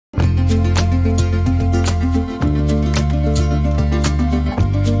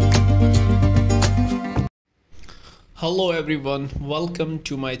Hello everyone, welcome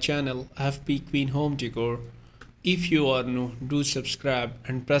to my channel FP Queen Home Decor. If you are new, do subscribe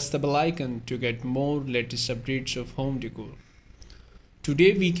and press the bell icon to get more latest updates of home decor.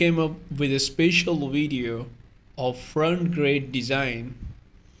 Today we came up with a special video of front grade design.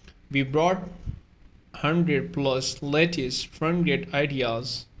 We brought 100 plus latest front grade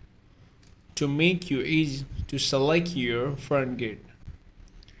ideas to make you easy to select your front gate.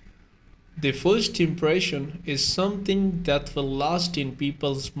 The first impression is something that will last in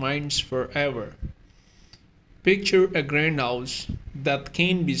people's minds forever. Picture a grand house that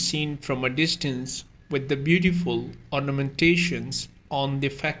can be seen from a distance with the beautiful ornamentations on the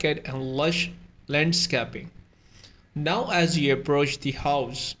facade and lush landscaping. Now, as you approach the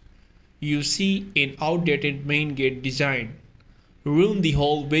house, you see an outdated main gate design ruin the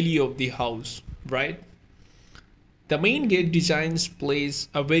whole value of the house, right? The main gate designs plays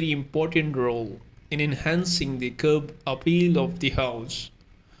a very important role in enhancing the curb appeal of the house.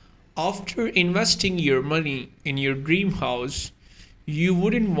 After investing your money in your dream house, you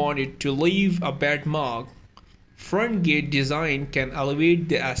wouldn't want it to leave a bad mark. Front gate design can elevate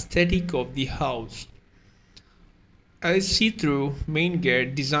the aesthetic of the house. A see-through main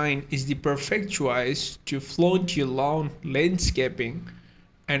gate design is the perfect choice to flaunt your lawn landscaping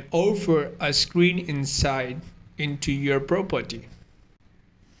and offer a screen insight into your property.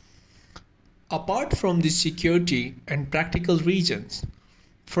 Apart from the security and practical reasons,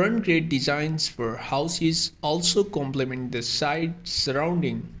 front gate designs for houses also complement the site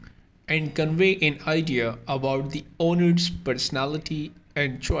surrounding and convey an idea about the owner's personality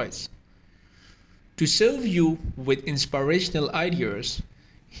and choice. To serve you with inspirational ideas,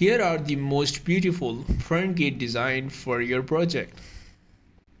 here are the most beautiful front gate design for your project.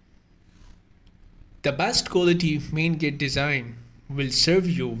 The best quality main gate design will serve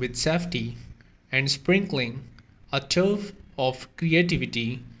you with safety and sprinkling a touch of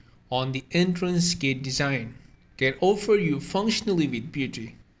creativity on the entrance gate design can offer you functionally with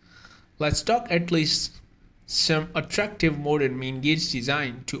beauty. Let's talk at least some attractive modern main gates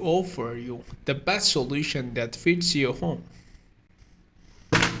design to offer you the best solution that fits your home.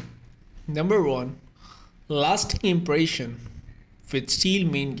 Number 1. Lasting impression with steel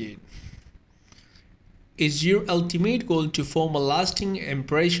main gate. Is your ultimate goal to form a lasting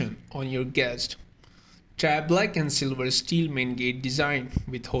impression on your guest? Try black and silver steel main gate design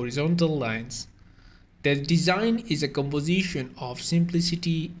with horizontal lines. The design is a composition of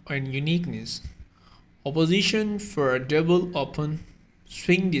simplicity and uniqueness. Opposition for a double open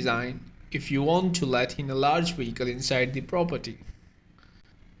swing design if you want to let in a large vehicle inside the property.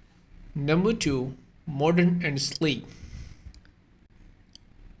 Number 2. Modern and sleek.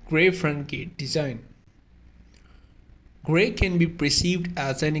 Gray front gate design. Gray can be perceived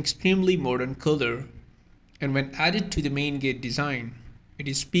as an extremely modern color, and when added to the main gate design,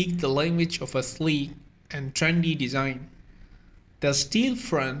 it speaks the language of a sleek and trendy design. The steel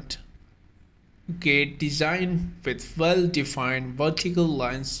front gate design with well-defined vertical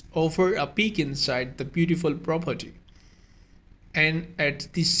lines offer a peek inside the beautiful property and at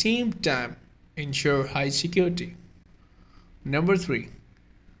the same time ensure high security. Number 3.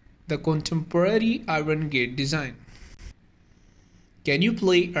 The contemporary iron gate design. Can you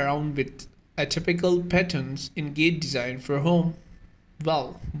play around with atypical patterns in gate design for home?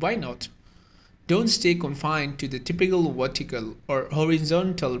 Well, why not? Don't stay confined to the typical vertical or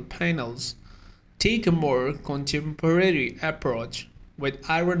horizontal panels. Take a more contemporary approach with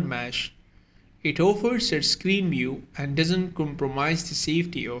iron mesh. It offers a screen view and doesn't compromise the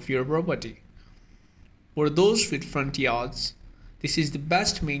safety of your property. For those with front yards, this is the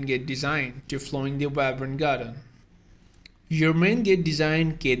best main gate design to flowing the vibrant garden. Your main gate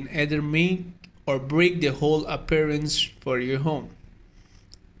design can either make or break the whole appearance for your home.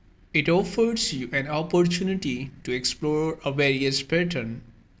 It offers you an opportunity to explore a various pattern,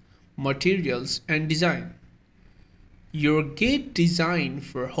 materials and design. Your gate design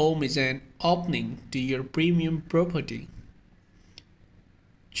for home is an opening to your premium property.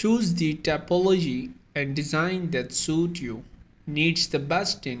 Choose the typology and design that suit you, needs the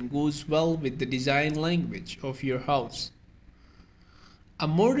best and goes well with the design language of your house. A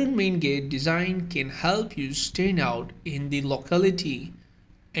modern main gate design can help you stand out in the locality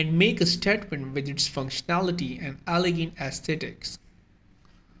and make a statement with its functionality and elegant aesthetics.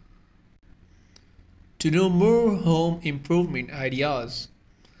 To know more home improvement ideas,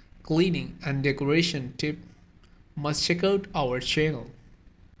 cleaning and decoration tips, must check out our channel.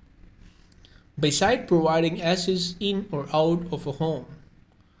 Besides providing access in or out of a home,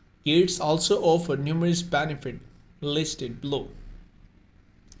 gates also offer numerous benefits listed below.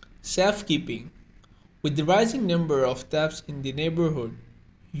 Safekeeping. With the rising number of thefts in the neighborhood,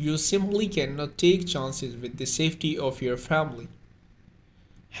 you simply cannot take chances with the safety of your family.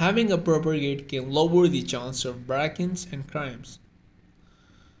 Having a proper gate can lower the chance of break-ins and crimes.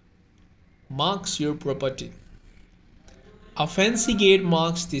 Marks your property. A fancy gate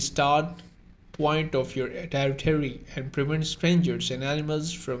marks the start point of your territory and prevents strangers and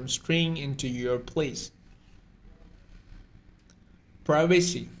animals from straying into your place.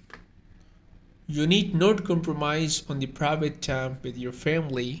 Privacy. You need not compromise on the private time with your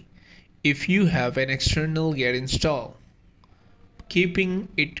family if you have an external gate installed. Keeping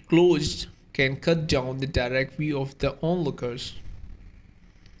it closed can cut down the direct view of the onlookers.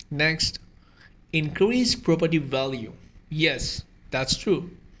 Next, increase property value. Yes, that's true.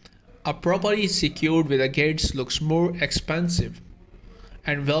 A property secured with a gate looks more expensive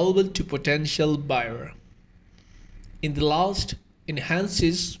and valuable to potential buyer. In the last,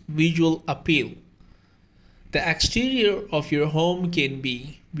 enhances visual appeal. The exterior of your home can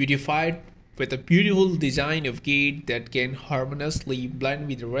be beautified with a beautiful design of gate that can harmoniously blend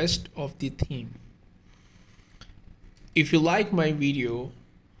with the rest of the theme. If you like my video,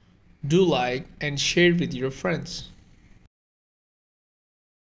 do like and share with your friends.